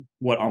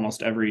what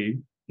almost every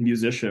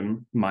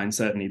musician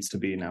mindset needs to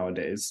be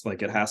nowadays.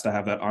 Like it has to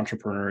have that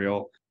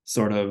entrepreneurial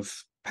sort of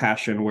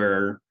passion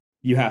where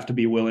you have to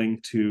be willing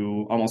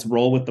to almost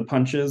roll with the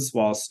punches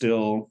while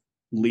still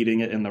leading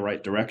it in the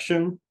right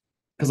direction.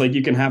 Because like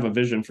you can have a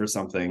vision for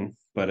something,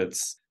 but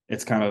it's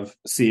kind of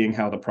seeing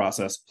how the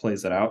process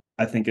plays it out.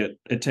 I think it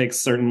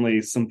takes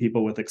certainly some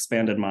people with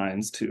expanded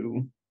minds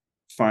to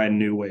find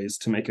new ways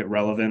to make it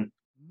relevant,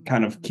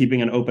 kind of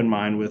keeping an open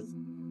mind with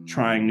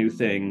trying new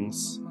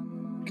things,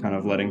 kind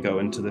of letting go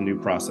into the new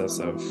process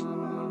of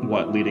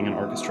what leading an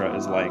orchestra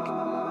is like.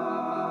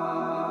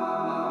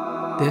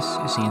 This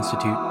is the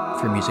Institute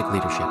for Music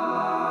Leadership.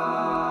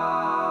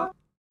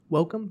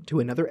 Welcome to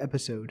another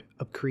episode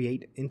of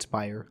Create,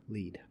 Inspire,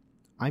 Lead.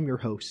 I'm your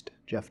host,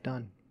 Jeff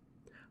Dunn.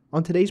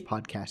 On today's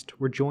podcast,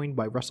 we're joined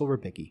by Russell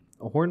Rybicki,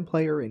 a horn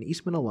player and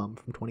Eastman alum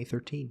from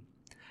 2013.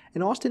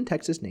 An Austin,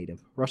 Texas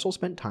native, Russell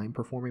spent time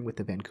performing with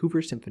the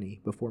Vancouver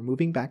Symphony before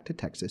moving back to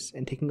Texas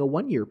and taking a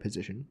one-year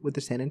position with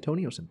the San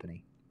Antonio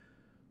Symphony.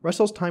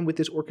 Russell's time with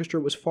this orchestra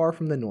was far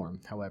from the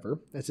norm,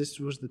 however, as this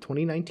was the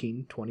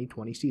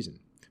 2019-2020 season,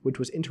 which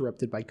was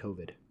interrupted by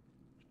COVID.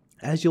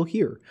 As you'll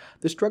hear,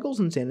 the struggles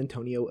in San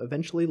Antonio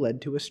eventually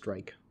led to a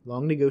strike,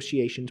 long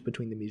negotiations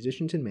between the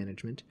musicians and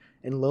management,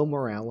 and low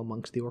morale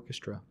amongst the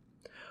orchestra.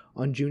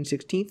 On June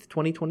 16,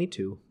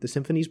 2022, the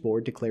Symphony's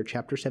board declared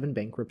Chapter 7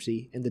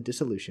 bankruptcy and the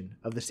dissolution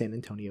of the San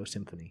Antonio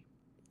Symphony.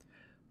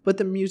 But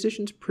the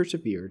musicians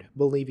persevered,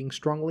 believing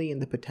strongly in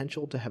the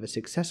potential to have a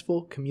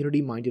successful,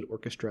 community-minded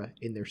orchestra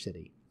in their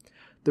city.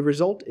 The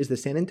result is the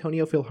San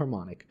Antonio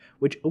Philharmonic,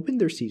 which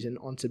opened their season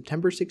on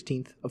September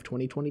 16th of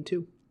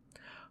 2022.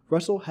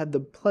 Russell had the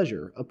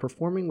pleasure of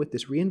performing with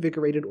this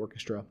reinvigorated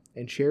orchestra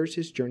and shares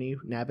his journey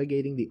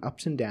navigating the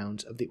ups and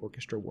downs of the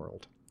orchestra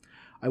world.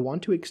 I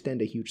want to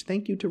extend a huge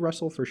thank you to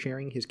Russell for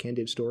sharing his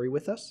candid story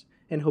with us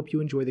and hope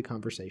you enjoy the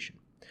conversation.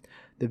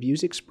 The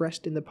views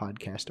expressed in the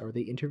podcast are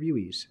the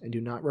interviewees and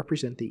do not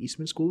represent the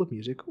Eastman School of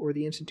Music or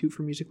the Institute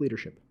for Music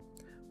Leadership.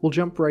 We'll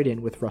jump right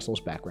in with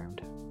Russell's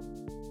background.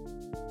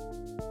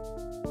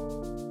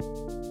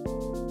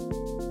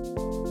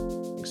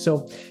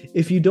 So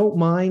if you don't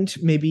mind,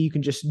 maybe you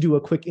can just do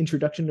a quick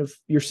introduction of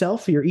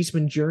yourself, your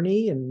Eastman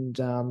journey, and,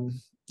 a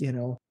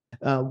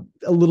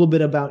little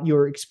bit about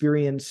your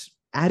experience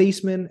at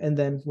Eastman and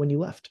then when you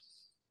left.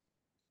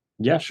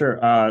 Yeah, sure.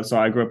 So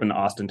I grew up in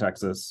Austin,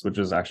 Texas, which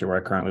is actually where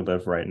I currently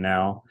live right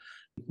now.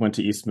 Went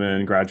to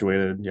Eastman,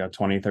 graduated,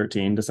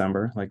 2013,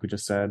 December, like we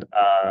just said.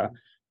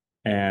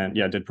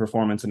 Did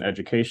performance and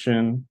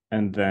education,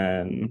 and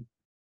then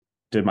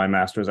did my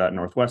master's at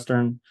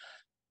Northwestern.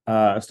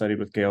 I studied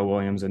with Gail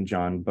Williams and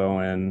John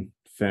Bowen,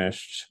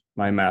 finished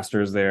my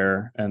master's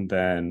there, and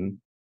then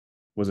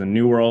was in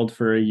New World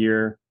for a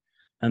year,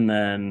 and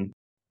then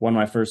won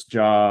my first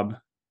job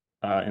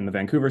in the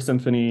Vancouver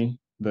Symphony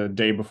the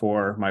day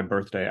before my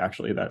birthday,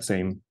 actually,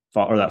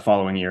 that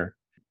following year.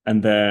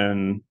 And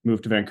then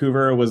moved to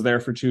Vancouver, was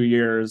there for 2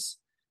 years,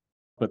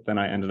 but then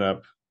I ended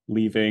up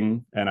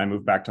leaving and I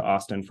moved back to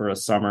Austin for a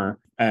summer.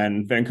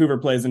 And Vancouver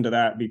plays into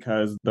that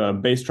because the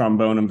bass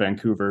trombone in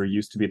Vancouver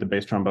used to be the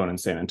bass trombone in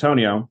San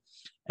Antonio.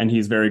 And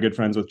he's very good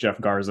friends with Jeff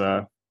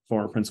Garza,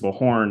 former principal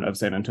horn of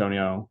San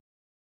Antonio.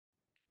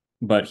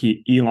 But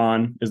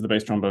Elon is the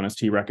bass trombonist.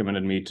 He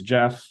recommended me to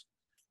Jeff,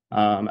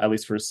 at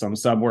least for some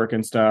sub work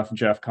and stuff.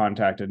 Jeff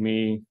contacted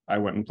me. I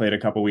went and played a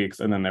couple weeks,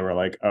 and then they were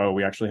like, oh,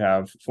 we actually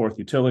have fourth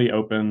utility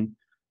open.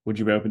 Would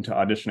you be open to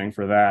auditioning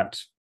for that?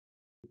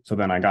 So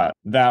then I got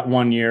that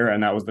 1 year,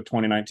 and that was the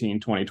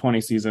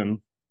 2019-2020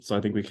 season. So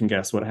I think we can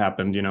guess what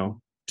happened,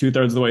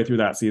 2/3 of the way through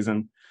that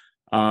season.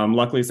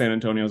 Luckily, San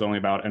Antonio is only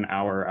about an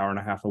hour and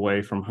a half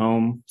away from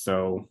home.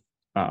 So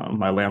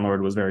my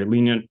landlord was very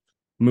lenient.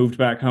 Moved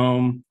back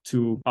home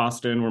to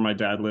Austin where my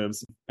dad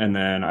lives. And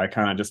then I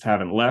kind of just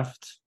haven't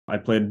left. I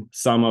played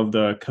some of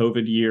the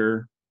COVID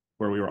year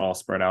where we were all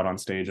spread out on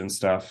stage and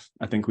stuff.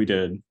 I think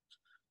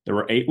there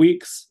were 8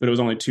 weeks, but it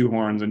was only 2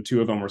 horns and 2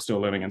 of them were still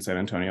living in San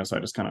Antonio. So I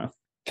just kind of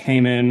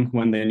came in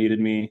when they needed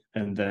me.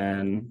 And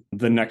then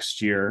the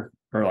next year,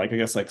 or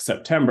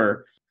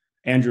September,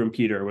 Andrew and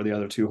Peter were the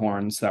other 2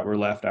 horns that were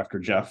left after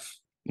Jeff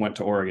went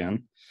to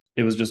Oregon.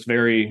 It was just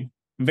very,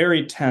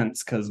 very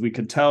tense because we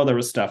could tell there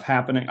was stuff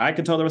happening. I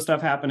could tell there was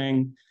stuff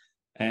happening.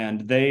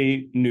 And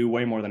they knew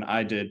way more than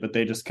I did, but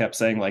they just kept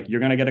saying, you're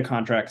going to get a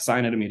contract,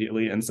 sign it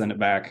immediately and send it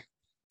back.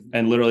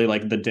 And literally,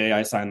 the day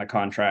I signed the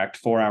contract,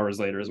 4 hours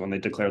later is when they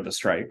declared the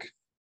strike.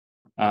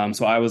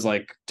 So I was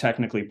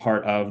technically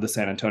part of the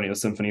San Antonio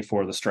Symphony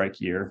for the strike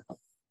year.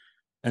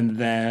 And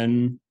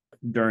then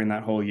during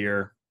that whole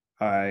year,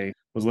 I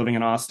was living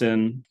in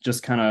Austin,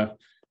 just kind of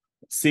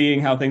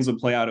seeing how things would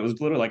play out. It was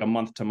literally a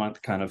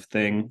month-to-month kind of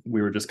thing.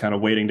 We were just kind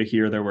of waiting to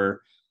hear.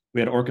 We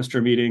had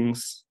orchestra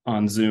meetings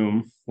on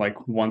Zoom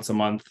once a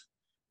month.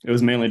 It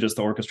was mainly just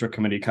the orchestra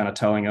committee kind of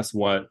telling us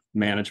what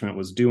management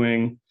was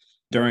doing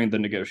during the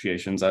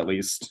negotiations, at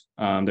least.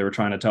 They were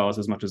trying to tell us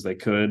as much as they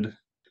could,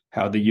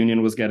 how the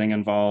union was getting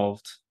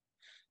involved.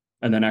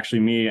 And then actually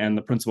me and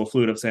the principal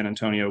flute of San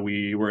Antonio,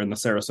 we were in the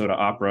Sarasota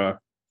Opera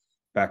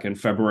back in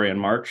February and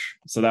March.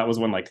 So that was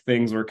when like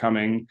things were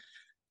coming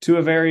to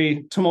a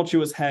very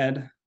tumultuous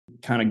head,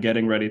 kind of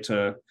getting ready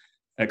to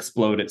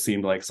explode, it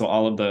seemed like. So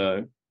all of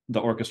the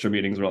orchestra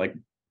meetings were like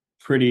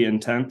pretty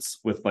intense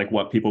with like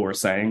what people were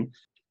saying.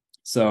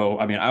 So,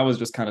 I mean, I was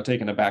just kind of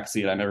taking a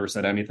backseat. I never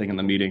said anything in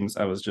the meetings.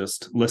 I was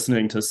just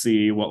listening to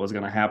see what was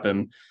going to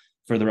happen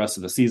for the rest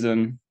of the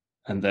season.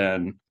 And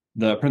then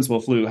the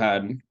principal Flew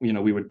had,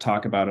 we would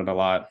talk about it a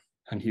lot.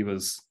 And he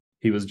was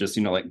just,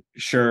 like,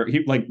 sure.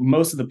 He, like,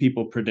 most of the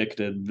people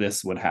predicted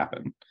this would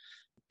happen.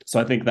 So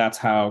I think that's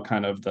how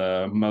kind of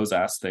the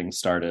Mozas thing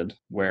started,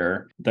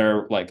 where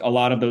there, like, a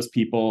lot of those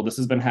people, this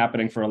has been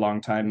happening for a long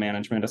time.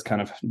 Management has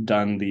kind of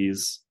done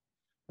these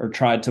or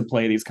tried to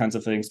play these kinds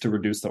of things to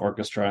reduce the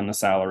orchestra and the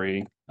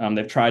salary.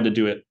 They've tried to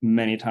do it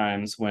many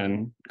times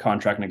when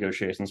contract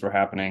negotiations were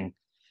happening,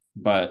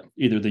 but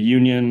either the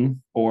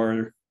union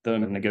or the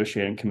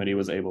negotiating committee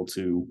was able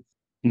to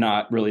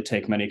not really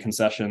take many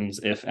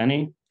concessions, if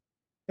any.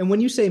 And when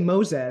you say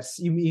Mozas,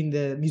 you mean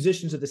the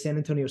musicians of the San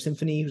Antonio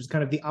Symphony, who's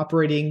kind of the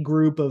operating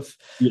group of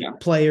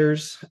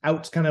players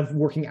out, kind of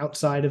working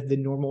outside of the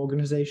normal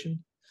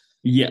organization?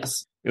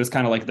 Yes. It was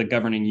kind of like the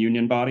governing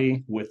union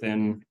body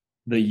within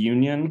the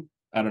union.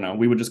 I don't know.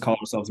 We would just call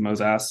ourselves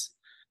Mozas.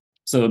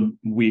 So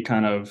we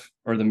kind of,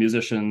 or the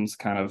musicians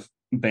kind of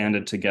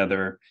banded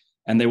together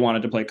and they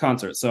wanted to play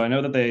concerts. So I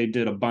know that they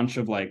did a bunch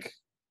of like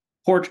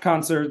porch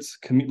concerts,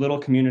 little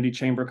community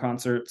chamber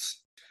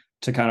concerts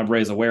to kind of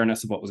raise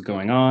awareness of what was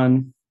going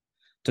on,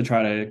 to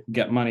try to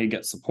get money,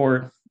 get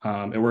support.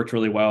 It worked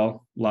really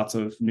well. Lots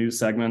of news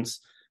segments.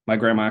 My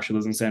grandma actually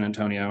lives in San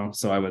Antonio,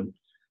 so I would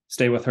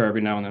stay with her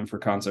every now and then for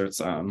concerts.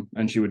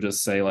 And she would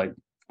just say, like,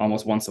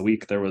 almost once a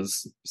week there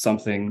was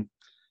something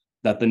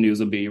that the news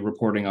would be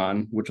reporting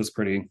on, which was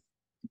pretty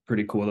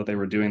cool that they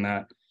were doing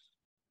that.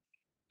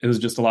 It was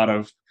just a lot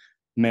of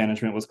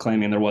management was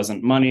claiming there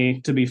wasn't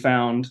money to be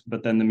found,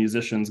 but then the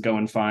musicians go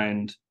and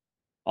find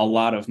a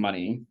lot of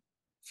money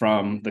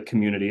from the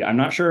community. I'm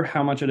not sure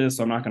how much it is,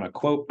 so I'm not going to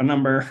quote a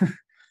number.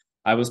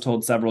 I was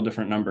told several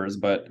different numbers,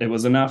 but it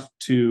was enough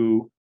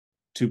to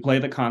play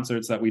the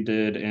concerts that we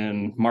did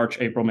in March,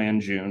 April, May,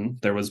 and June.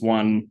 There was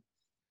one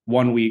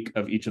week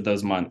of each of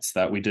those months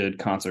that we did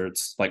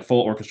concerts, like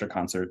full orchestra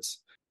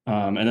concerts.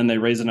 And then they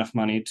raised enough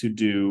money to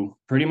do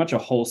pretty much a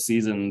whole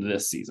season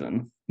this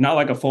season. Not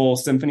like a full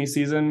symphony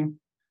season.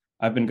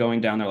 I've been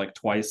going down there like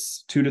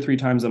twice, 2 to 3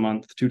 times a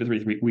month, 2 to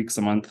 3 weeks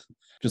a month,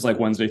 just like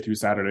Wednesday through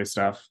Saturday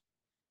stuff.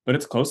 But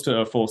it's close to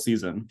a full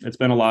season. It's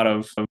been a lot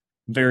of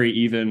very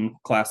even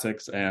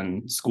classics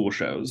and school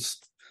shows.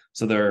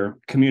 So their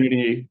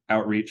community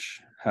outreach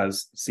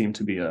has seemed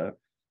to be a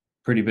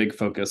pretty big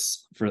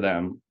focus for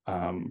them.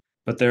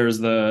 But there's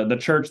the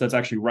church that's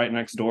actually right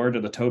next door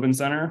to the Tobin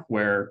Center,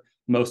 where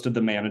most of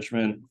the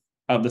management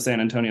of the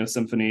San Antonio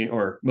Symphony,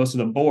 or most of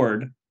the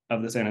board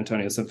of the San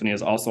Antonio Symphony,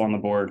 is also on the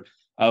board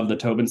of the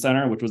Tobin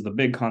Center, which was the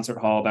big concert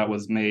hall that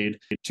was made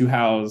to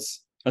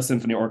house a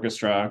symphony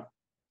orchestra.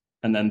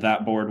 And then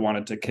that board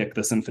wanted to kick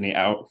the symphony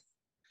out.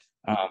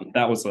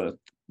 That was a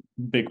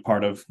big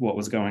part of what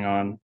was going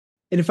on.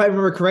 And if I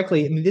remember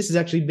correctly, I mean, this has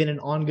actually been an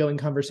ongoing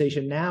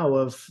conversation now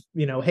of,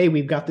 hey,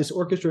 we've got this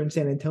orchestra in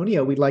San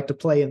Antonio. We'd like to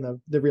play in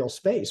the real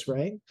space,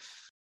 right?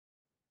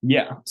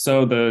 Yeah.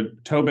 So the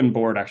Tobin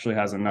board actually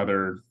has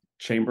another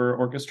chamber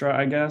orchestra,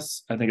 I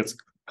guess. I think it's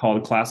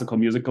called Classical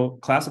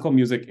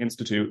Music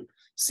Institute,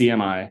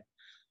 CMI,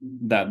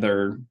 that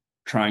they're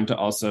trying to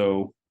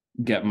also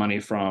get money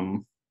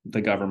from the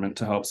government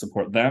to help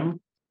support them.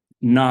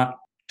 Not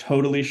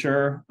totally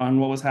sure on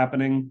what was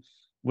happening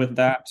with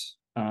that.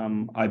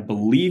 I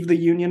believe the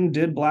union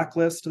did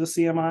blacklist the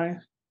CMI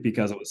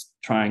because it was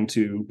trying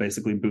to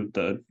basically boot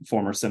the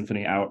former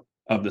symphony out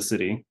of the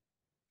city.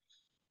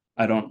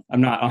 I'm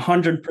not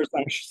 100%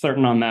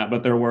 certain on that,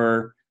 but there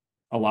were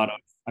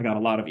I got a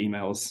lot of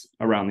emails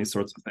around these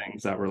sorts of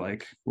things that were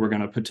like, we're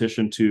going to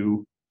petition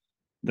to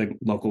the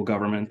local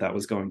government that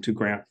was going to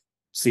grant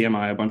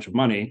CMI a bunch of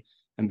money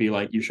and be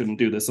like, you shouldn't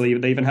do this. So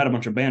they even had a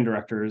bunch of band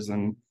directors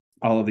and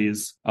all of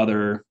these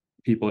other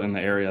people in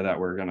the area that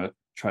were going to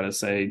try to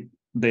say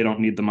they don't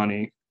need the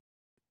money,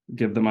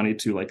 give the money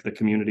to like the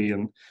community,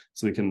 and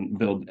so we can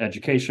build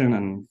education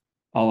and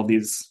all of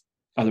these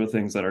other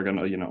things that are going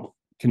to,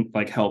 can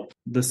like help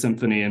the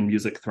symphony and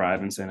music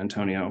thrive in San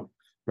Antonio,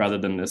 rather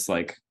than this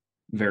like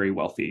very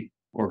wealthy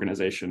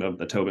organization of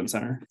the Tobin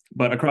Center.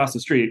 But across the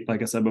street,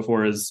 like I said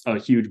before, is a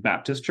huge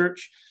Baptist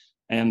church.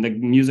 And the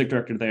music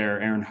director there,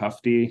 Aaron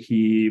Hufty,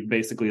 he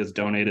basically has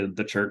donated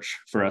the church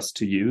for us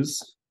to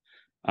use,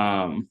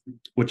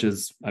 which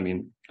is, I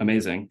mean,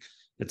 amazing.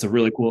 It's a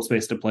really cool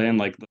space to play in.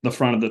 Like the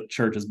front of the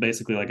church is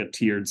basically like a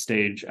tiered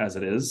stage as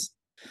it is.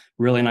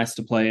 Really nice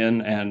to play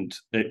in. And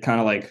it kind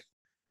of like,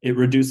 it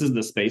reduces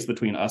the space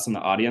between us and the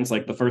audience.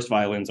 Like the first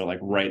violins are like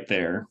right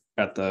there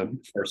at the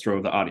first row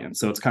of the audience.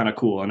 So it's kind of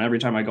cool. And every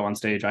time I go on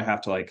stage, I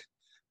have to like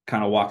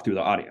kind of walk through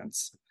the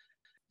audience.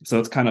 So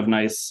it's kind of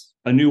nice,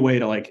 a new way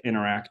to like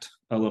interact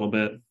a little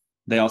bit.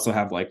 They also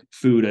have like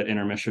food at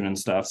intermission and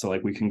stuff. So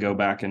like we can go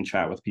back and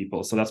chat with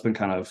people. So that's been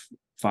kind of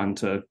fun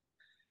to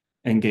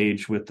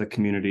engage with the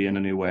community in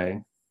a new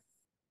way.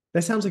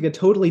 That sounds like a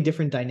totally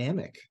different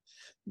dynamic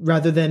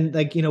rather than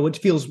like, it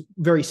feels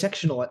very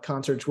sectional at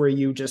concerts where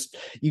you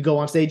go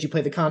on stage, you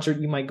play the concert,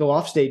 you might go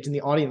off stage and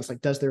the audience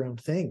like does their own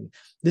thing.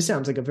 This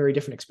sounds like a very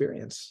different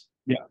experience.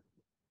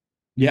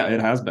 Yeah,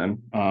 it has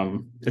been.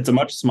 It's a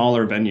much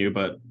smaller venue,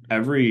 but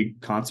every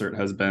concert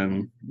has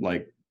been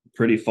like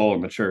pretty full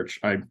in the church.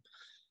 I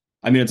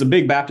mean, it's a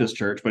big Baptist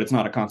church, but it's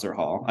not a concert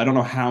hall. I don't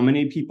know how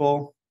many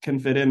people can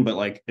fit in, but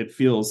like it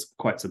feels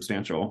quite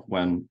substantial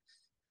when,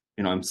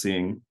 I'm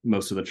seeing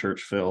most of the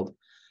church filled.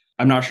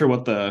 I'm not sure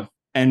what the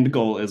end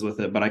goal is with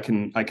it, but I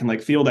can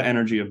like feel the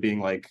energy of being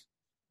like,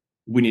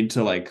 we need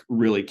to like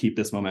really keep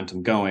this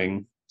momentum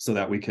going so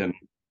that we can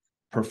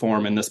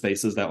perform in the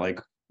spaces that like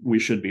we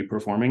should be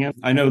performing in.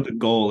 I know the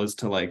goal is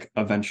to like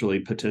eventually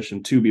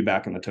petition to be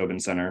back in the Tobin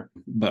Center,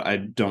 but I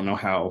don't know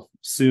how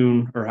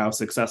soon or how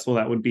successful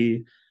that would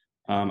be.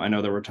 I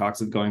know there were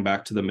talks of going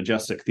back to the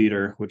Majestic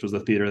Theater, which was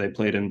the theater they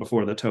played in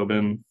before the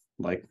Tobin,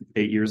 like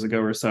 8 years ago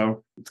or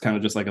so. It's kind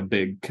of just like a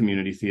big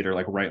community theater,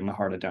 like right in the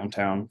heart of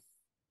downtown.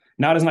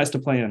 Not as nice to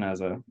play in as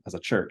a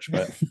church,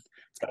 but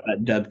it's got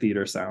that dead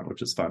theater sound,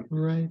 which is fun.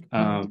 Right.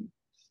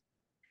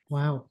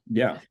 Wow.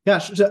 Yeah.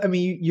 Gosh. So, I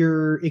mean,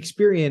 your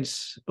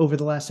experience over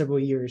the last several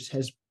years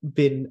has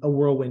been a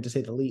whirlwind, to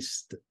say the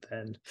least.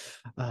 And,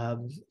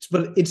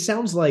 but it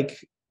sounds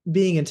like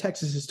being in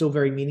Texas is still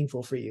very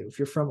meaningful for you. If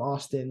you're from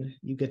Austin,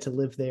 you get to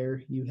live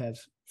there. You have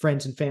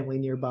friends and family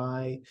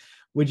nearby.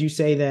 Would you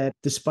say that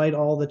despite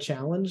all the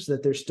challenge,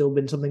 that there's still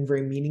been something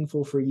very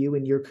meaningful for you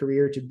in your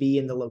career to be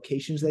in the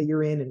locations that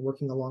you're in and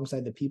working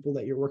alongside the people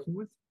that you're working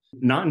with?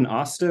 Not in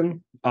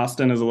Austin.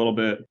 Austin is a little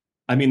bit,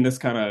 I mean,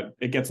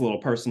 it gets a little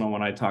personal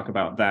when I talk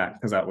about that,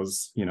 because that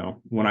was,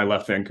 when I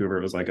left Vancouver,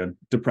 it was like a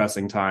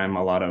depressing time.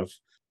 A lot of,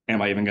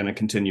 am I even going to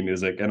continue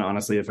music? And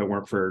honestly, if it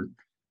weren't for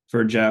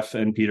Jeff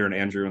and Peter and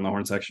Andrew in the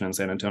horn section in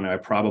San Antonio, I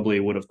probably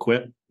would have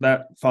quit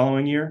that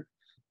following year.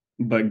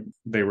 But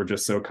they were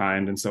just so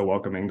kind and so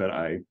welcoming that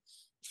I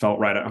felt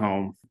right at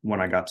home when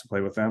I got to play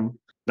with them.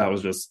 That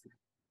was just,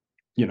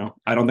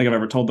 I don't think I've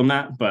ever told them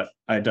that, but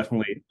I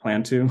definitely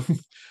plan to.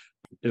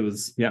 It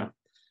was,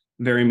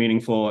 very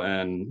meaningful.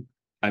 And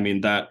I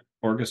mean, that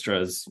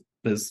orchestra is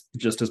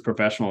just as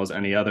professional as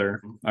any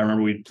other. I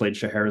remember we played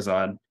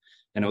Scheherazade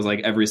and it was like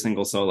every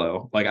single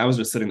solo. Like I was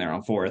just sitting there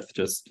on fourth,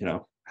 just,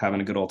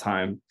 having a good old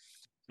time.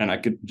 And I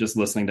could just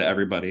listening to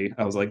everybody.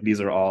 I was like, these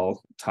are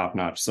all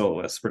top-notch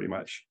soloists pretty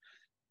much.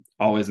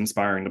 Always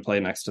inspiring to play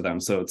next to them.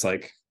 So it's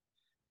like,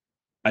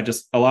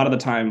 a lot of the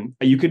time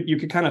you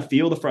could kind of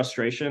feel the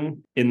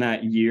frustration in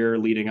that year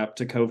leading up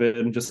to COVID,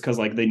 and just because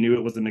like they knew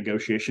it was a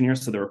negotiation year.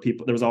 So there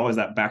was always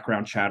that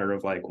background chatter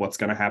of like, what's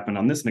going to happen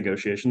on this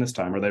negotiation this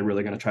time? Are they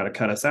really going to try to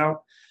cut us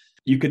out?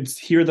 You could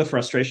hear the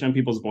frustration in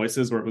people's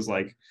voices where it was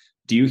like,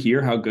 do you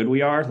hear how good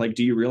we are? Like,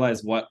 do you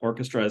realize what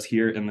orchestra is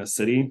here in this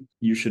city?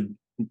 You should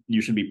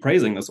be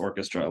praising this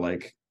orchestra.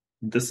 Like,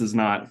 this is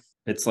not,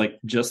 it's like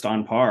just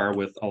on par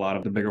with a lot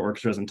of the bigger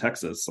orchestras in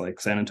Texas,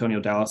 like San Antonio,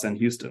 Dallas, and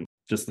Houston.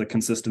 Just the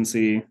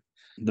consistency,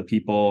 the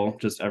people,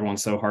 just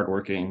everyone's so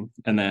hardworking.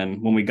 And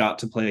then when we got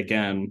to play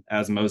again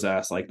as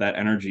Mozas, like that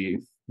energy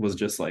was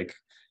just like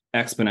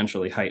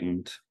exponentially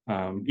heightened.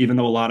 Even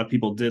though a lot of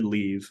people did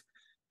leave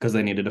because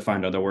they needed to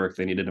find other work,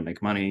 they needed to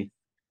make money,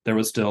 there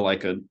was still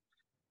like a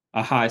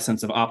high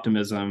sense of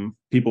optimism.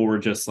 People were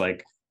just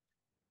like,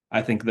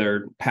 I think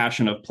their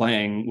passion of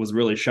playing was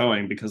really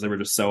showing because they were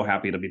just so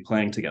happy to be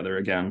playing together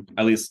again.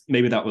 At least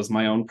maybe that was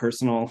my own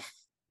personal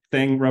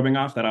thing rubbing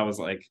off, that I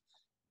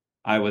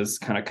was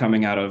kind of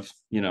coming out of,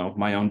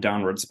 my own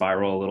downward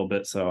spiral a little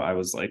bit. So I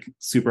was like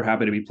super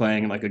happy to be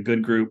playing in like a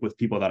good group with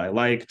people that I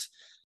liked.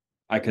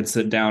 I could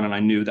sit down and I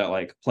knew that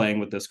like playing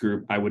with this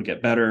group, I would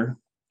get better.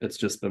 It's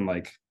just been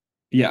like,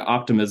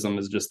 optimism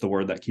is just the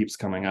word that keeps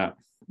coming up.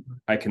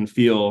 I can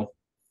feel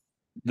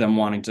them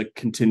wanting to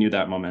continue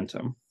that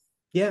momentum.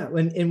 Yeah.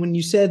 When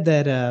you said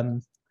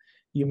that,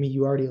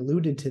 you already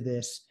alluded to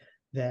this,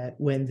 that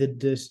when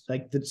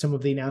some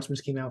of the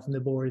announcements came out from the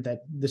board that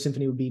the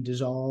symphony would be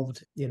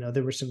dissolved,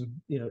 there were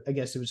some, I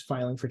guess it was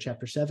filing for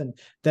Chapter 7,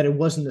 that it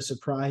wasn't a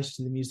surprise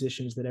to the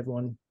musicians, that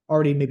everyone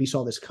already maybe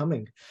saw this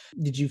coming.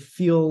 Did you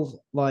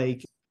feel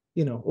like,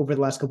 over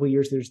the last couple of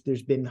years,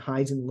 there's been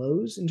highs and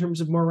lows in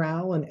terms of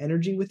morale and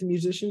energy with the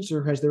musicians,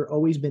 or has there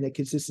always been a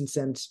consistent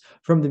sense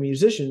from the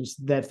musicians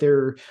that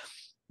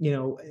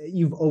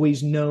you've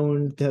always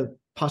known the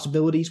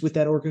possibilities with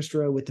that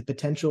orchestra, with the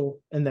potential,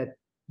 and that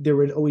there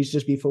would always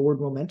just be forward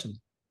momentum?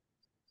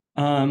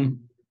 I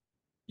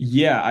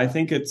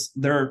think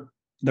there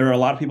are a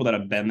lot of people that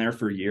have been there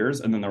for years,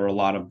 and then there were a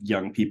lot of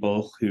young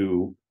people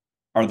who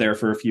are there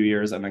for a few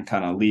years and then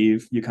kind of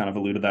leave. You kind of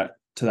alluded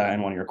to that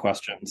in one of your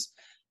questions.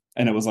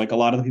 And it was like a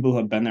lot of the people who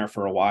have been there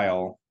for a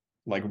while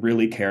like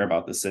really care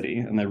about the city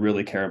and they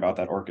really care about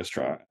that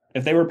orchestra.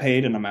 If they were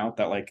paid an amount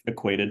that like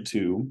equated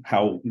to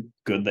how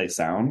good they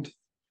sound,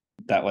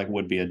 that like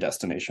would be a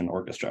destination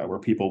orchestra where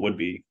people would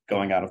be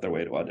going out of their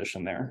way to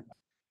audition there.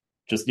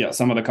 Just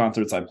some of the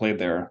concerts I played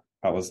there,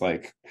 I was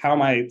like, how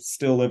am I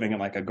still living in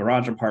like a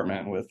garage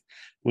apartment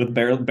with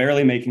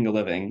barely making a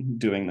living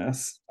doing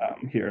this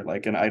here?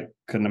 Like, and I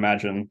couldn't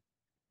imagine.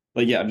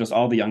 But yeah, just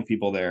all the young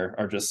people there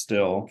are just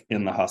still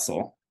in the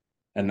hustle,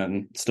 and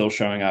then still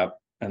showing up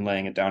and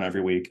laying it down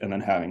every week, and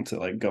then having to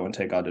like go and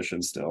take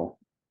auditions still.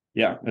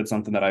 Yeah, it's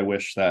something that I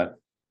wish that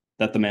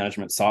the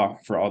management saw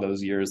for all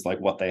those years, like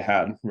what they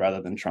had,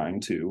 rather than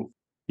trying to.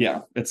 Yeah,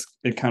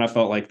 it kind of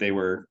felt like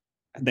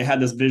they had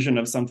this vision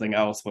of something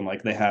else when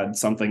like they had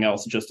something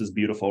else just as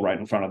beautiful right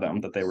in front of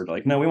them, that they were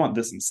like, no, we want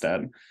this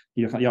instead.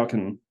 Y'all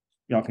can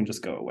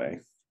just go away.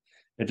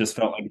 It just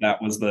felt like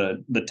that was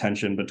the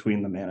tension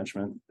between the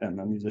management and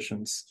the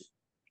musicians.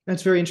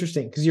 That's very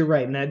interesting, because you're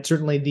right, and that's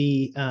certainly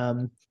the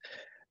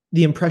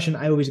impression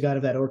I always got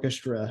of that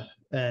orchestra.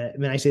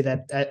 I say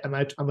that I'm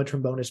a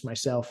trombonist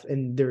myself,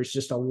 and there's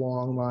just a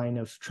long line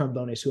of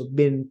trombonists who have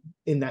been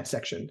in that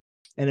section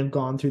and have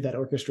gone through that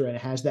orchestra, and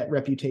it has that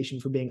reputation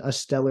for being a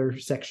stellar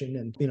section.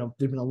 And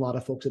there's been a lot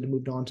of folks that have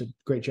moved on to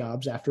great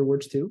jobs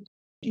afterwards too.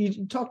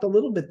 You talked a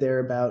little bit there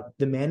about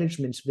the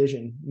management's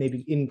vision,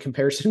 maybe in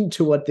comparison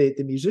to what the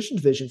musician's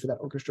vision for that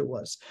orchestra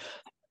was.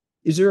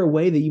 Is there a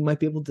way that you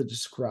might be able to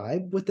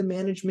describe what the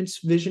management's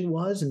vision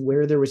was and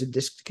where there was a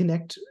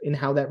disconnect in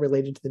how that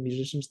related to the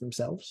musicians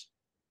themselves?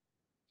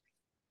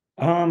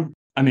 I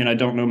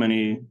don't know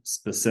many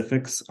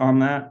specifics on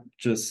that,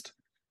 just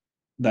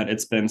that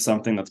it's been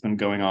something that's been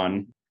going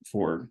on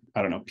for,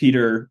 I don't know,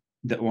 Peter,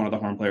 that one of the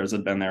horn players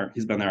had been there.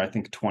 He's been there, I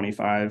think,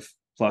 25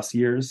 plus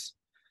years.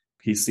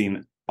 He's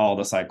seen all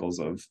the cycles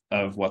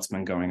of what's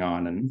been going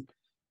on. And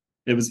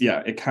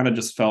it kind of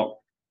just felt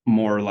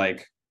more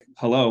like,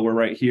 hello, we're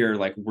right here.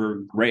 Like, we're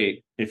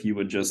great if you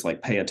would just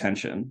like pay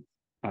attention.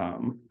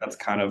 That's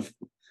kind of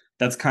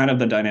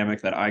the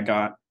dynamic that I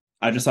got.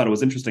 I just thought it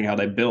was interesting how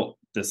they built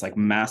this like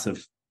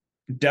massive,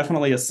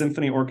 definitely a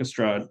symphony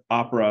orchestra,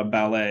 opera,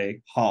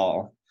 ballet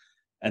hall,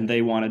 and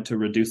they wanted to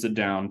reduce it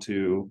down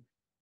to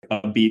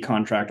a B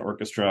contract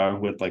orchestra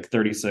with like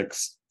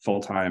 36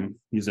 full-time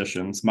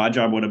musicians. My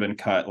job would have been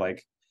cut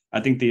like, I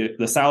think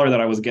the salary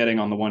that I was getting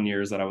on the 1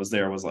 years that I was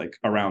there was like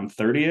around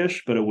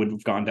 30-ish, but it would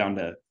have gone down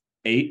to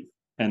 8,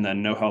 and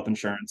then no health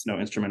insurance, no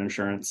instrument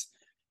insurance.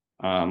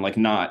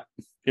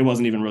 It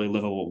wasn't even really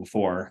livable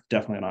before,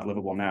 definitely not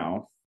livable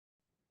now.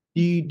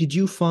 Did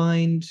you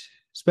find,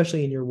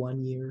 especially in your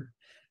 1 year,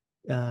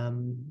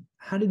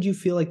 how did you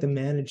feel like the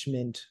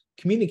management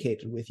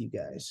communicated with you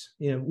guys?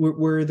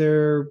 Were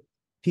there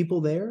people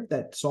there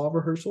that saw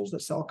rehearsals,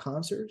 that saw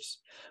concerts,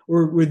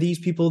 or were these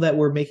people that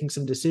were making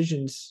some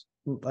decisions?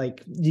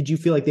 Like, did you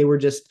feel like they were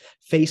just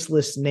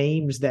faceless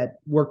names that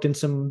worked in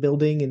some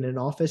building in an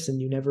office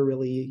and you never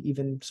really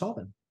even saw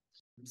them?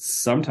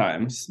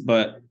 Sometimes,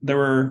 but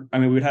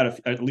we'd had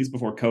at least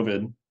before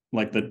COVID,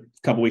 like the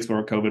couple weeks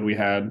before COVID, we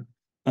had,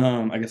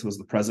 I guess it was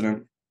the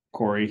president,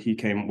 Corey. He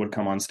would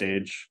come on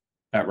stage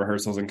at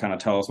rehearsals and kind of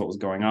tell us what was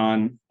going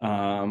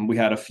on. We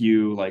had a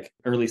few like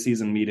early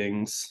season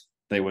meetings.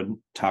 They would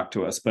talk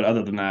to us, but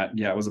other than that,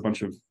 yeah, it was a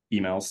bunch of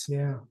emails.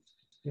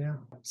 Yeah.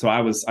 So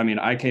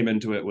I came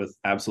into it with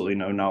absolutely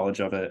no knowledge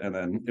of it, and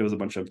then it was a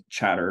bunch of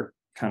chatter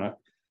kind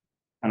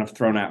of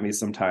thrown at me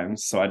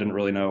sometimes. So I didn't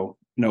really know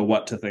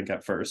what to think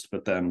at first,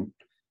 but then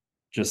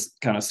just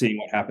kind of seeing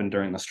what happened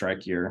during the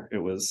strike year, it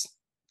was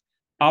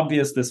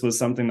obvious this was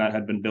something that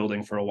had been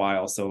building for a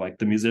while. So like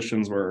the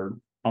musicians were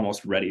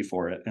almost ready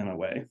for it in a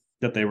way,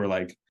 that they were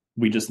like,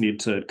 we just need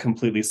to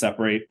completely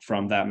separate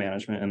from that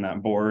management and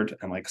that board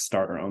and like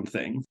start our own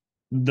thing.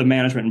 The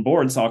management and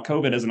board saw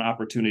COVID as an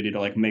opportunity to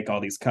like make all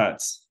these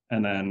cuts.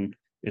 And then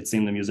it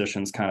seemed the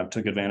musicians kind of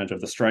took advantage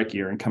of the strike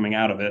year and coming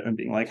out of it and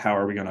being like, how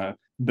are we going to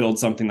build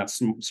something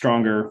that's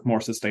stronger, more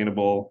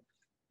sustainable,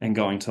 and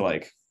going to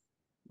like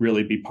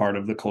really be part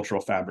of the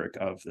cultural fabric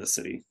of the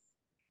city.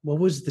 What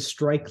was the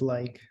strike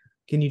like?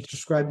 Can you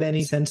describe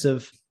any sense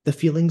of the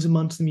feelings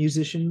amongst the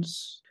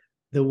musicians,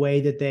 the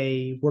way that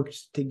they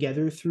worked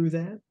together through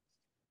that?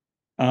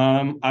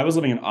 I was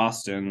living in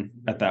Austin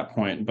at that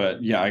point,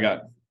 but yeah, I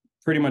got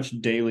pretty much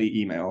daily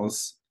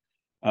emails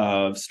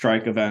of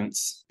strike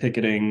events,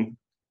 picketing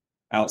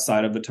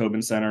outside of the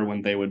Tobin Center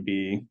when they would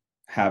be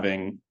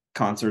having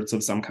concerts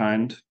of some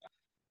kind.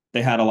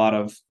 They had a lot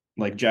of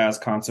like jazz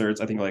concerts.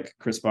 I think like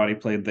Chris Botti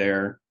played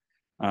there.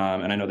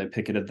 And I know they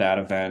picketed that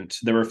event.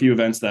 There were a few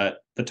events that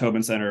the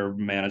Tobin Center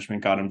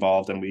management got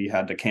involved and we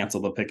had to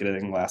cancel the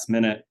picketing last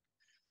minute.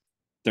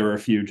 There were a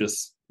few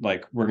just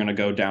like, we're going to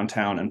go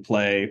downtown and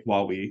play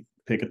while we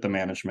picket the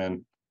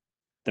management.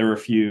 There were a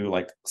few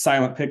like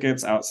silent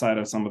pickets outside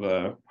of some of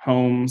the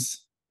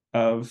homes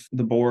of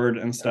the board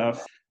and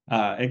stuff.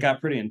 It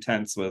got pretty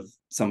intense with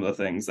some of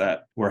the things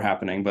that were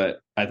happening, but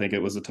I think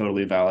it was a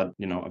totally valid,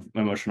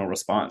 emotional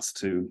response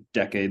to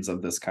decades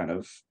of this kind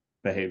of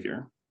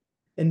behavior.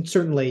 And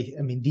certainly,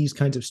 these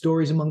kinds of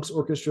stories amongst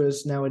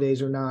orchestras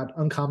nowadays are not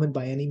uncommon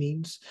by any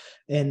means.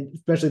 And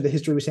especially the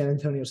history with San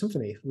Antonio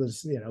Symphony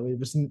was, it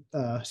was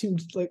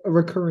seemed like a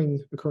recurring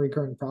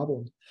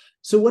problem.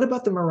 So what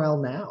about the morale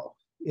now?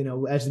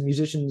 as the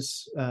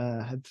musicians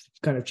have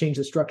kind of changed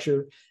the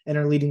structure and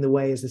are leading the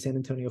way as the San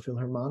Antonio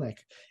Philharmonic.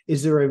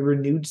 Is there a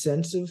renewed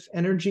sense of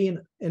energy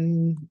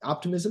and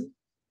optimism?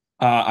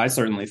 I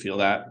certainly feel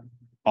that.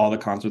 All the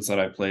concerts that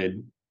I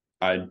played,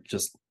 I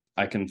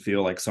can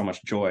feel like so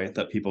much joy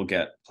that people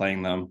get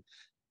playing them.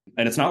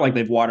 And it's not like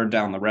they've watered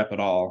down the rep at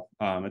all.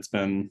 It's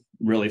been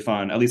really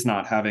fun, at least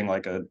not having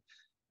like a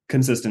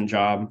consistent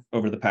job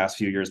over the past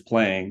few years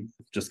playing,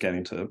 just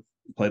getting to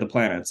play the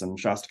Planets and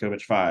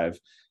Shostakovich 5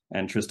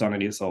 and Tristan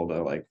and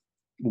Isolde like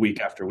week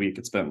after week.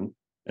 It's been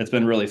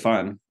really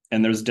fun.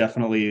 And there's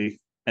definitely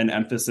an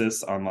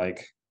emphasis on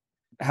like,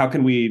 how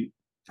can we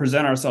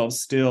present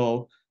ourselves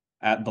still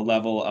at the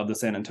level of the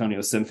San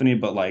Antonio Symphony,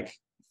 but like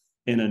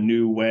in a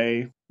new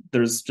way.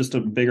 There's just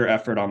a bigger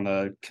effort on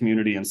the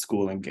community and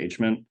school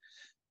engagement.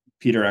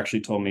 Peter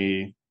actually told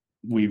me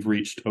we've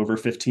reached over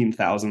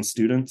 15,000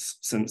 students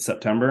since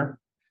September.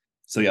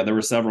 So yeah, there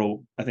were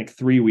several, I think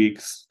 3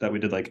 weeks that we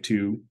did like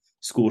 2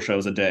 school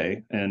shows a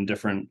day in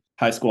different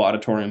high school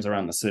auditoriums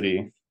around the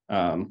city,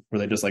 where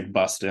they just like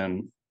bust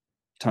in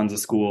tons of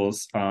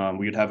schools.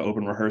 We would have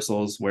open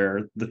rehearsals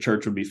where the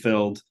church would be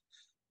filled,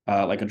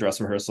 like a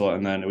dress rehearsal,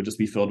 and then it would just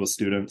be filled with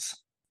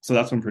students. So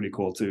that's been pretty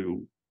cool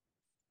too.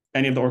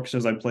 Any of the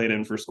orchestras I've played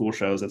in for school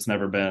shows, it's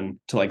never been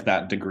to like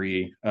that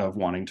degree of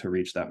wanting to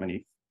reach that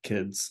many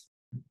kids.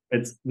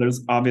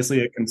 There's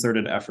obviously a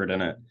concerted effort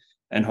in it,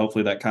 and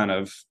hopefully that kind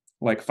of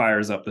like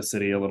fires up the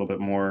city a little bit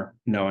more,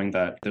 knowing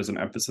that there's an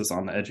emphasis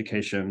on the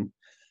education.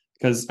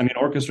 Because I mean,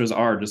 orchestras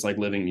are just like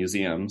living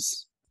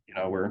museums.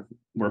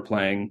 We're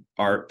playing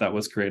art that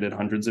was created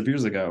hundreds of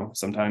years ago,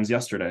 sometimes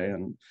yesterday,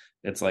 and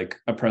it's like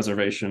a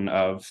preservation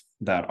of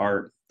that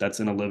art that's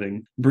in a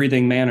living,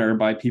 breathing manner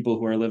by people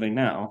who are living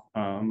now.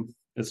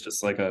 It's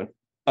just like a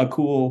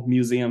cool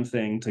museum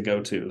thing to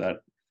go to that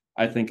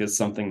I think is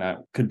something that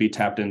could be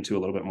tapped into a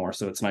little bit more.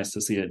 So it's nice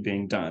to see it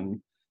being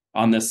done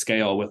on this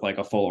scale with like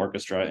a full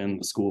orchestra in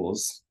the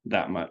schools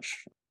that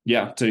much.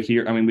 Yeah, to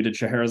hear, I mean, we did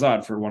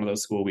Scheherazade for one of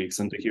those school weeks,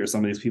 and to hear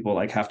some of these people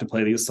like have to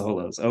play these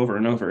solos over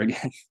and over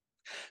again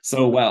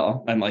so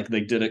well, and like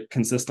they did it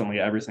consistently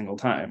every single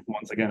time.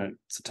 Once again,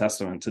 it's a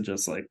testament to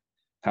just like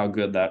how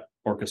good that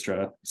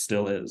orchestra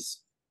still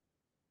is.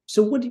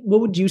 So what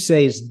would you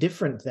say is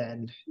different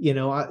then?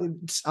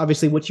 It's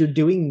obviously what you're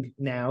doing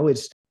now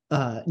is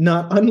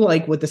not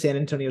unlike what the San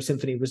Antonio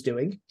Symphony was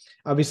doing.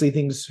 Obviously,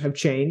 things have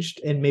changed,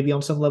 and maybe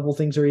on some level,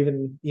 things are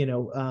even,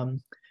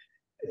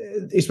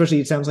 especially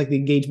it sounds like the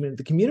engagement of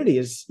the community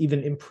is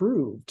even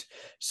improved.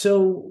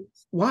 So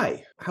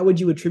why? How would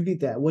you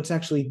attribute that? What's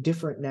actually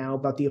different now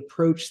about the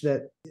approach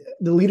that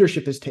the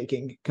leadership is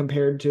taking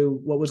compared to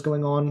what was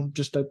going on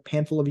just a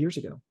handful of years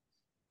ago?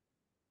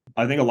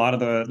 I think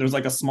there's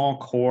like a small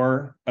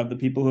core of the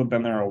people who have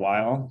been there a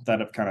while that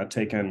have kind of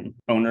taken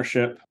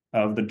ownership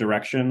of the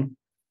direction.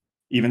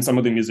 Even some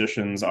of the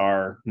musicians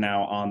are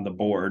now on the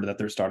board that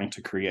they're starting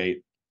to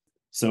create.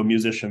 So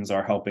musicians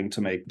are helping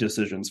to make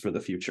decisions for the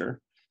future,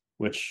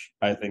 which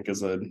I think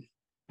is a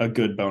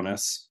good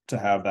bonus to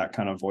have that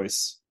kind of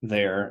voice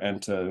there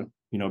and to,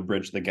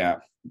 bridge the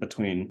gap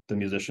between the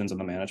musicians and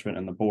the management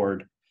and the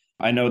board.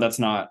 I know that's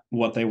not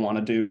what they want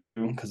to do,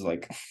 because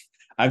like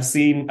I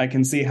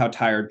can see how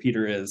tired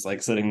Peter is,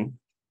 like sitting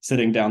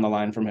down the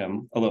line from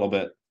him a little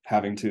bit,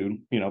 having to,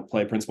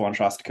 play Principal on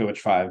Shostakovich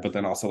 5, but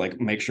then also like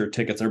make sure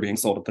tickets are being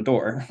sold at the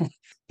door.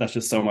 That's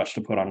just so much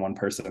to put on one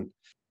person.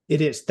 It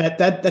is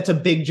that's a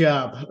big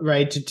job,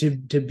 right?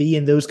 To be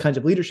in those kinds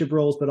of leadership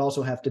roles, but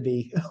also have to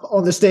be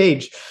on the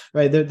stage,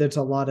 right? There's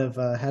a lot of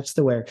hats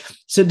to wear.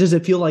 So does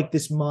it feel like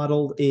this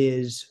model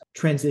is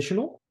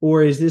transitional,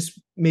 or is this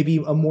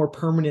maybe a more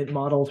permanent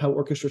model of how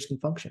orchestras can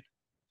function?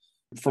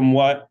 From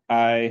what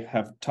I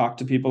have talked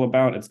to people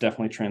about, it's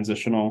definitely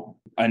transitional.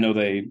 I know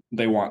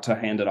they want to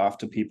hand it off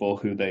to people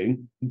who they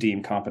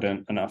deem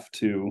competent enough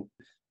to,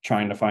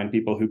 trying to find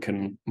people who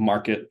can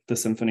market the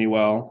symphony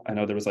well. I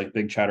know there was like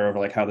big chatter over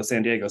like how the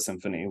San Diego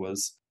Symphony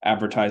was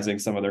advertising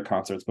some of their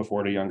concerts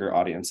before to younger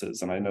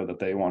audiences. And I know that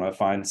they want to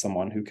find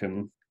someone who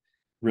can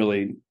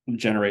really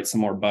generate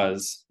some more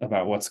buzz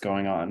about what's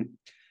going on.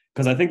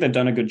 Because I think they've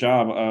done a good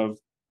job of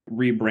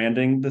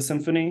rebranding the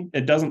symphony.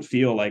 It doesn't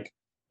feel like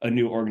a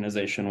new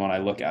organization when I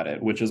look at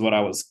it, which is what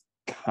I was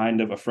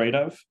kind of afraid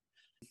of.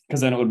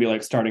 Because then it would be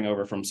like starting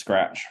over from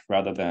scratch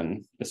rather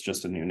than it's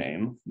just a new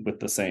name with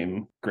the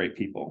same great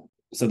people.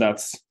 So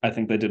I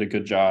think they did a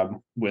good job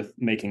with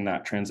making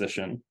that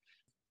transition.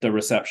 The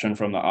reception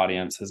from the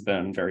audience has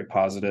been very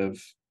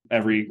positive.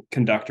 Every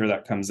conductor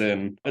that comes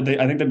in, I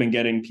think they've been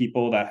getting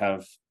people that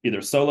have either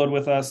soloed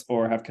with us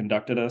or have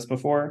conducted us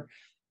before.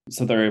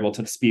 So they're able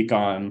to speak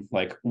on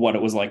like what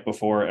it was like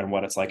before and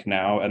what it's like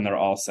now. And they're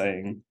all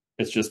saying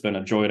it's just been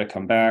a joy to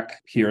come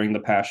back, hearing the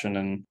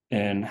passion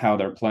and how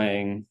they're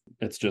playing.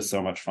 It's just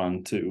so much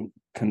fun to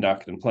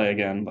conduct and play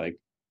again, like,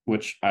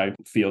 which I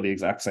feel the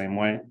exact same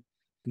way.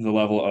 The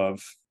level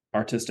of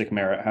artistic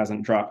merit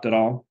hasn't dropped at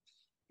all.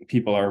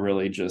 People are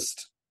really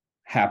just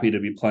happy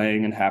to be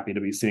playing and happy to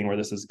be seeing where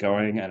this is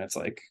going. And it's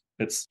like,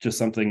 it's just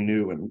something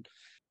new. And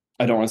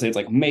I don't want to say it's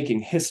like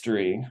making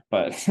history,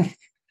 but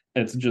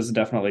it's just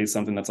definitely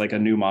something that's like a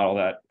new model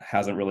that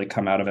hasn't really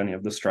come out of any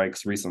of the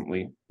strikes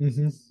recently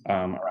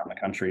around the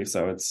country.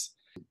 So it's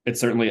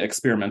certainly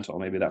experimental.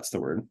 Maybe that's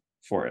the word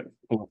for it.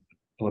 A little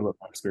bit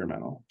more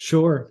experimental.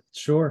 Sure.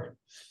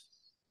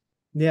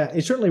 Yeah,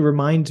 it certainly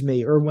reminds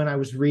me, or when I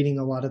was reading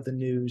a lot of the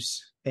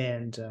news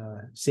and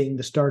seeing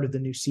the start of the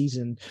new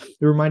season,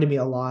 it reminded me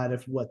a lot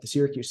of what the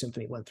Syracuse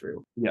Symphony went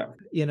through. Yeah.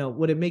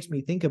 What it makes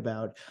me think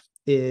about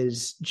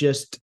is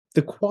just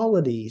the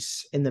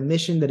qualities and the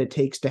mission that it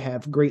takes to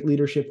have great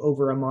leadership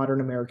over a modern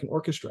American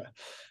orchestra,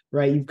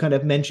 right? You've kind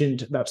of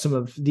mentioned about some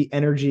of the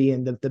energy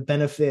and the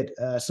benefit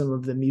some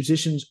of the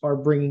musicians are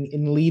bringing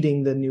in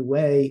leading the new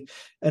way.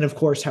 And of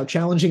course, how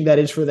challenging that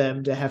is for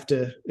them to have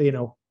to,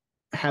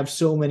 have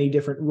so many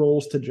different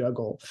roles to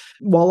juggle,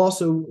 while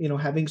also,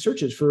 having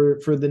searches for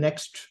the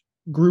next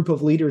group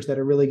of leaders that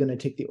are really going to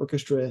take the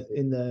orchestra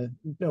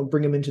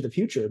bring them into the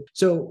future.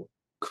 So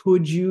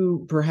could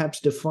you perhaps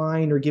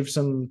define or give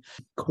some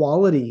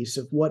qualities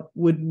of what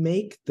would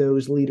make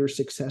those leaders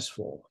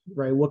successful,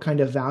 right? What kind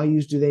of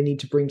values do they need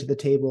to bring to the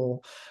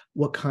table?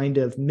 What kind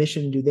of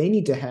mission do they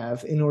need to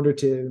have in order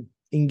to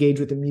engage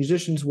with the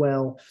musicians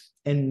well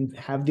and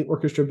have the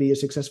orchestra be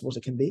as successful as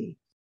it can be?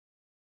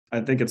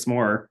 I think it's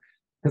more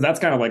because that's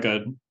kind of like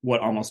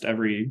what almost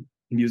every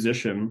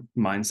musician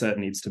mindset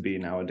needs to be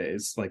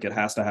nowadays. Like it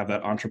has to have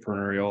that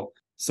entrepreneurial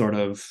sort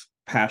of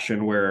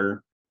passion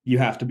where you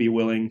have to be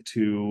willing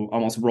to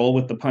almost roll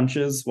with the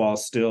punches while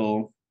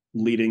still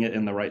leading it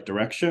in the right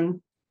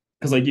direction.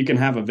 Because like you can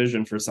have a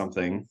vision for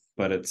something,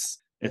 but it's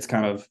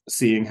kind of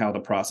seeing how the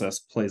process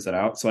plays it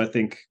out. So I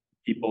think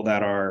people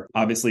that are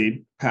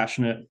obviously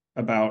passionate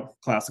about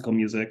classical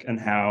music and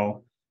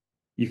how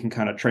you can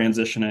kind of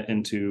transition it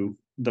into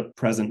the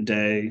present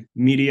day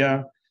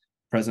media,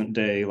 present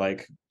day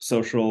like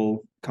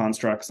social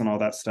constructs and all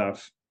that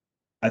stuff.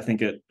 I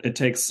think it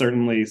takes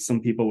certainly some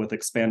people with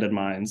expanded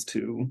minds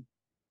to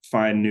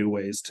find new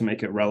ways to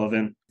make it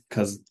relevant,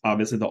 because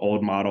obviously the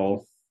old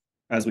model,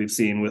 as we've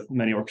seen with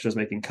many orchestras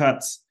making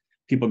cuts,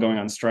 people going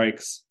on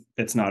strikes,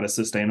 it's not as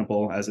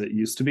sustainable as it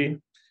used to be.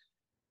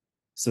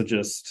 So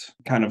just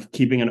kind of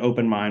keeping an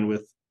open mind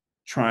with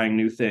trying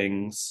new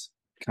things,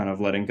 kind of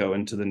letting go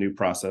into the new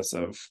process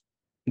of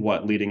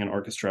what leading an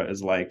orchestra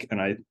is like. And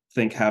I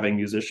think having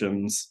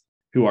musicians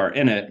who are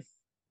in it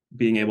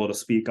being able to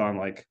speak on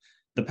like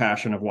the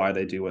passion of why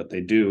they do what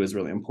they do is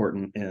really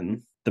important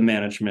in the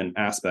management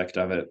aspect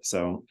of it.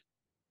 So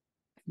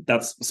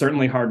that's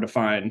certainly hard to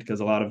find, because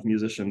a lot of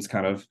musicians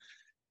kind of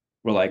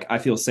were like, I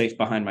feel safe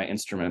behind my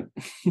instrument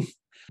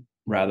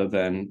rather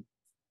than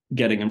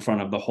getting in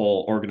front of the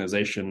whole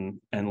organization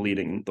and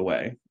leading the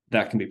way.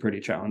 That can be pretty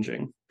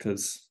challenging,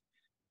 because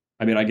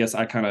I guess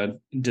I kind of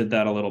did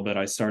that a little bit.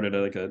 I started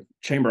a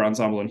chamber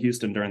ensemble in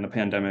Houston during the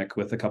pandemic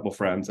with a couple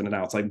friends, and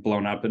now it's like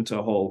blown up into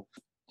a whole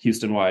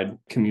Houston-wide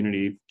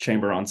community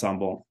chamber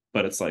ensemble.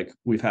 But it's like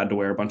we've had to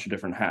wear a bunch of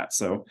different hats.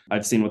 So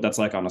I've seen what that's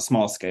like on a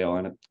small scale,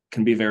 and it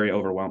can be very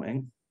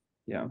overwhelming.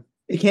 Yeah.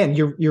 It can.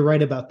 You're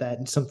right about that.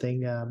 And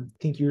something, I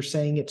think you're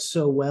saying it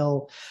so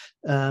well,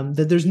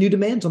 that there's new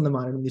demands on the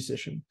modern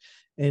musician.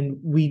 And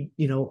we,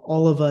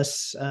 all of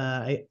us,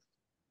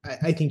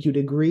 I think you'd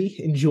agree,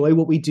 enjoy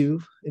what we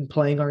do in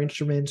playing our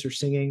instruments or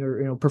singing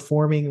or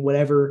performing,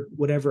 whatever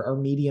our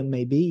medium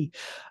may be.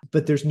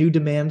 But there's new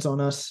demands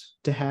on us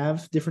to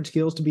have different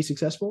skills to be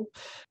successful.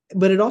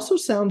 But it also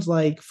sounds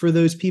like for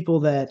those people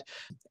that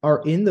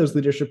are in those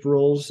leadership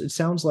roles, it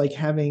sounds like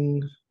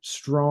having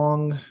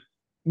strong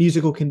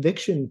musical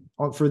conviction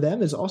for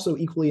them is also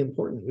equally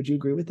important. Would you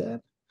agree with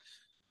that?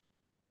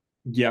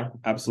 Yeah,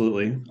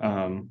 absolutely.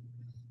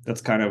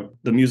 That's kind of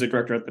the music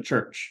director at the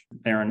church,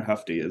 Aaron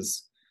Hufty,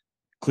 is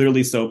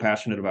clearly so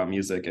passionate about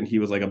music, and he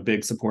was like a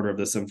big supporter of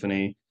the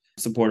symphony,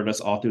 supported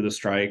us all through the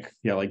strike,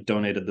 like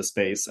donated the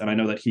space. And I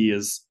know that he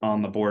is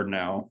on the board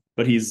now,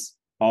 but he's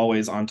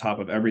always on top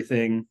of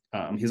everything.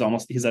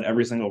 He's at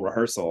every single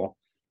rehearsal.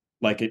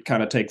 Like it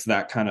kind of takes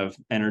that kind of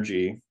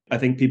energy. I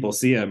think people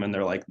see him and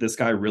they're like, this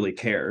guy really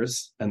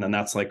cares. And then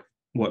that's like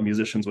what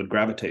musicians would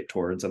gravitate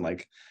towards. And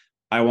like,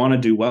 I want to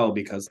do well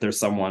because there's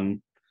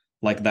someone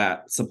like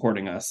that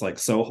supporting us like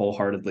so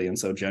wholeheartedly and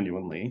so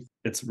genuinely.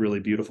 It's really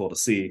beautiful to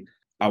see.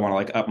 I want to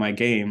like up my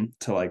game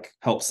to like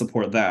help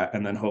support that.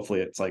 And then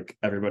hopefully it's like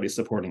everybody's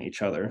supporting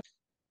each other.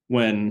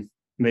 When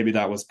maybe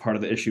that was part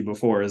of the issue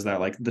before, is that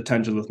like the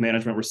tensions with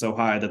management were so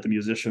high that the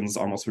musicians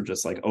almost were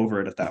just like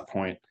over it at that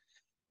point,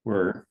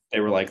 where they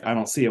were like, I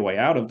don't see a way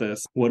out of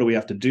this. What do we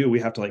have to do?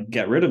 We have to like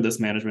get rid of this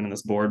management and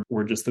this board.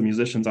 We're just the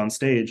musicians on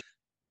stage.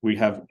 We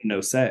have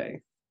no say.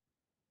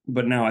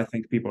 But now I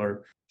think people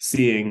are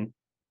seeing,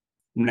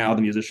 now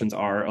the musicians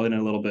are in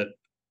a little bit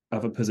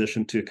of a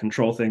position to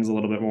control things a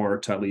little bit more,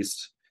 to at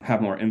least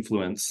have more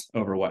influence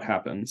over what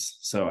happens.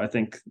 So I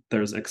think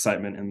there's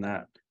excitement in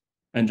that.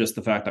 And just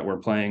the fact that we're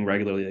playing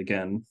regularly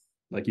again,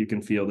 like you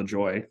can feel the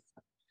joy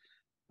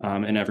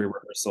in every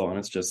rehearsal. And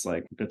it's just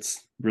like,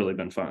 it's really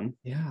been fun.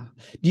 Yeah.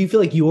 Do you feel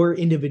like your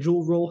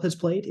individual role has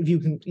played? If you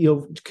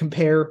can,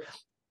 compare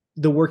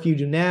the work you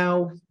do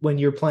now when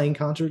you're playing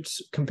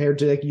concerts compared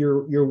to like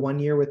your 1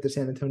 year with the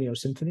San Antonio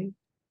Symphony?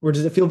 Or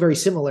does it feel very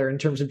similar in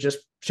terms of just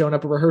showing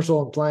up at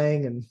rehearsal and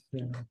playing and,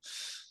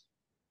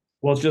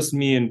 Well, it's just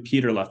me and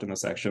Peter left in the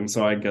section,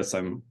 so I guess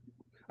I'm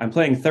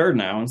playing third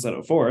now instead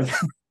of fourth.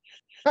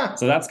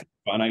 So that's kind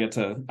of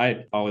fun.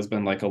 I've always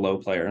been like a low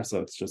player, so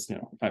it's just,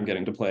 I'm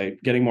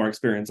getting more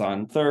experience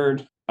on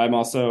third. I'm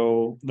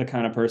also the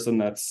kind of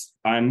person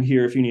I'm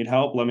here if you need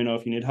help. Let me know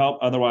if you need help.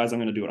 Otherwise, I'm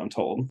going to do what I'm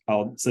told.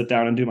 I'll sit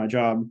down and do my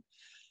job.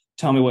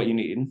 Tell me what you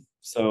need.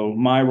 So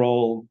my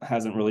role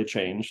hasn't really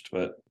changed,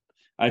 but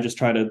I just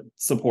try to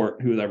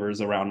support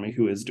whoever's around me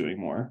who is doing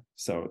more.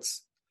 So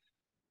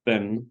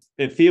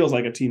it feels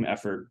like a team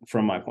effort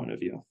from my point of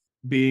view.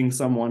 Being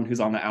someone who's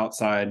on the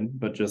outside,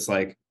 but just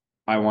like,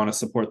 I want to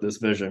support this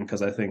vision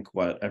because I think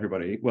what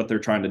they're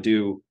trying to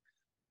do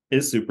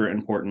is super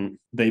important.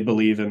 They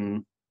believe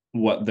in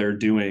what they're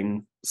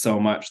doing so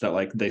much that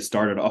like they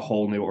started a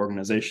whole new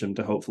organization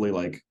to hopefully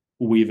like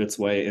weave its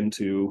way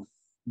into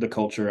the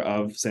culture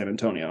of San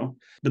Antonio.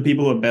 The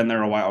people who have been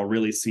there a while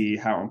really see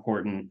how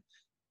important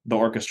the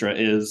orchestra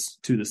is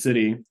to the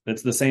city.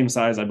 It's the same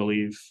size, I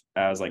believe,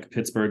 as like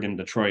Pittsburgh and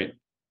Detroit,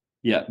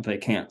 yet they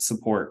can't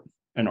support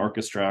an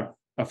orchestra,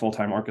 a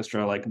full-time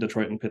orchestra like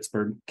Detroit and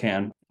Pittsburgh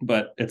can,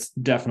 but it's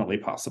definitely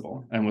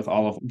possible. And with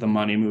all of the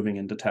money moving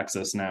into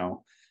Texas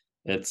now,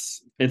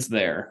 it's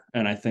there.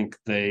 And I think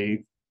the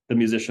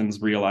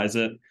musicians realize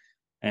it,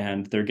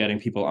 and they're getting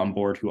people on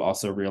board who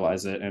also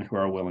realize it and who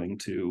are willing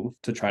to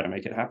try to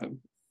make it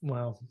happen.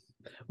 Wow.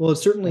 Well,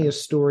 it's certainly a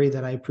story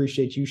that I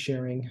appreciate you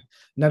sharing,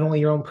 not only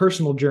your own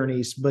personal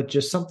journeys, but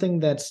just something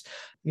that's,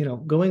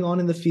 going on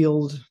in the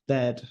field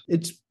that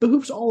it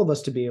behooves all of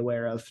us to be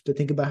aware of, to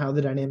think about how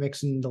the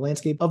dynamics and the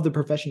landscape of the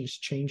profession is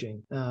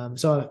changing.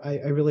 So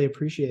I really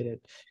appreciate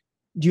it.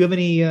 Do you have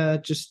any,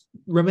 just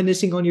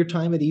reminiscing on your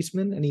time at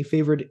Eastman, any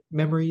favorite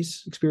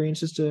memories,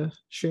 experiences to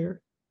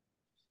share?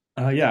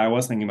 Yeah, I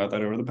was thinking about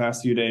that over the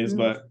past few days,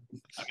 but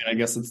I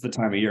guess it's the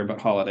time of year,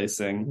 but Holiday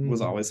Sing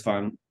was always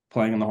fun.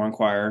 Playing in the horn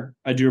choir.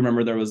 I do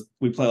remember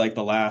we play like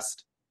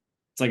it's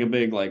like a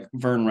big like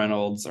Vern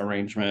Reynolds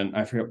arrangement.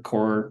 I forget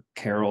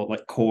Carol.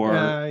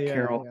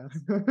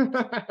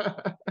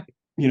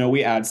 Yeah.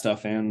 We add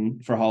stuff in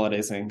for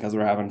Holiday Sing because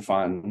we're having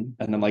fun.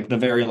 And then like the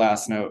very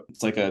last note,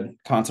 it's like a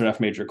concert F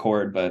major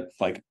chord, but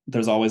like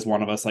there's always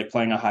one of us like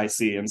playing a high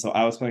C. And so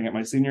I was playing it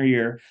my senior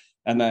year,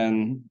 and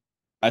then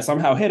I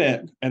somehow hit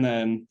it, and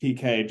then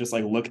PK just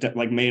like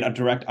made a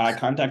direct eye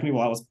contact me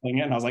while I was playing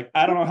it, and I was like,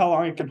 I don't know how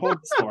long I can hold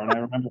this for. And I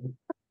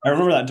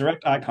remember that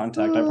direct eye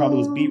contact. I probably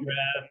was beat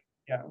red.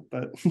 Yeah,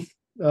 but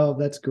oh,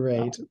 that's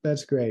great.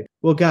 That's great.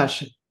 Well,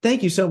 gosh,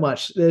 thank you so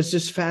much. It's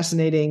just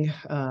fascinating.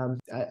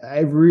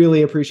 I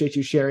really appreciate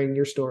you sharing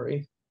your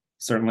story.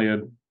 Certainly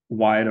a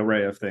wide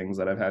array of things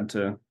that I've had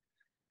to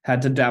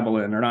dabble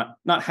in, or not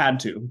had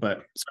to,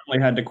 but certainly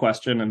had to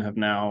question, and have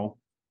now,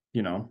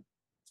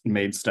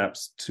 made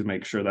steps to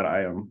make sure that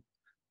I am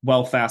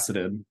well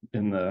faceted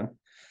in the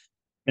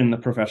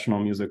professional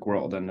music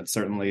world. And it's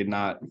certainly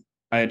not,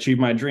 I achieved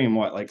my dream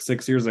like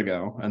 6 years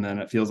ago, and then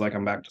it feels like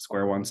I'm back to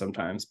square one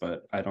sometimes,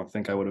 but I don't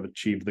think I would have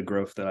achieved the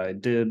growth that I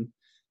did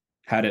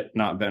had it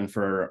not been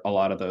for a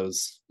lot of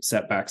those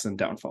setbacks and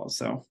downfalls.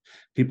 So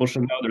people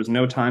should know there's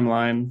no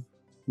timeline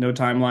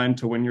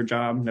to win your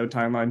job, no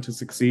timeline to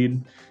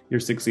succeed.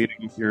 You're succeeding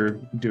if you're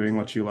doing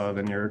what you love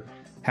and you're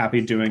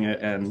happy doing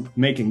it and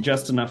making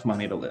just enough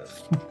money to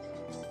live.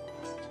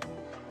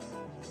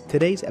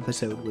 Today's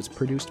episode was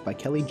produced by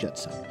Kelly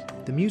Judson.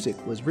 The music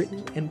was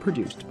written and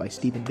produced by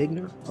Stephen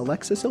Bigner,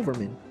 Alexa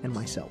Silverman, and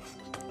myself.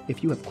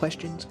 If you have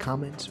questions,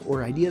 comments,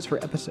 or ideas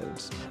for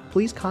episodes,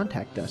 please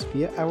contact us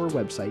via our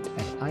website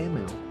at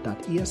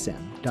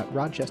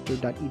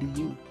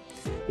iml.esm.rochester.edu.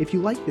 If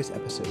you like this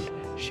episode,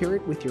 share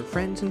it with your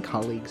friends and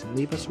colleagues and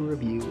leave us a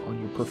review on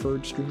your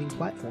preferred streaming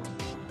platform.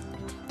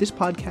 This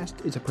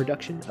podcast is a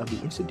production of the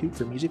Institute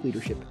for Music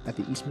Leadership at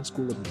the Eastman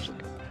School of Music.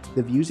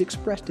 The views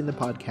expressed in the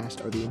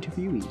podcast are the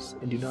interviewees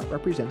and do not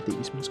represent the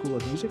Eastman School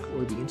of Music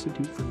or the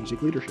Institute for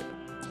Music Leadership.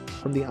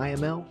 From the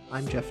IML,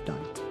 I'm Jeff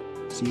Dunn.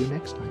 See you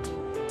next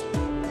time.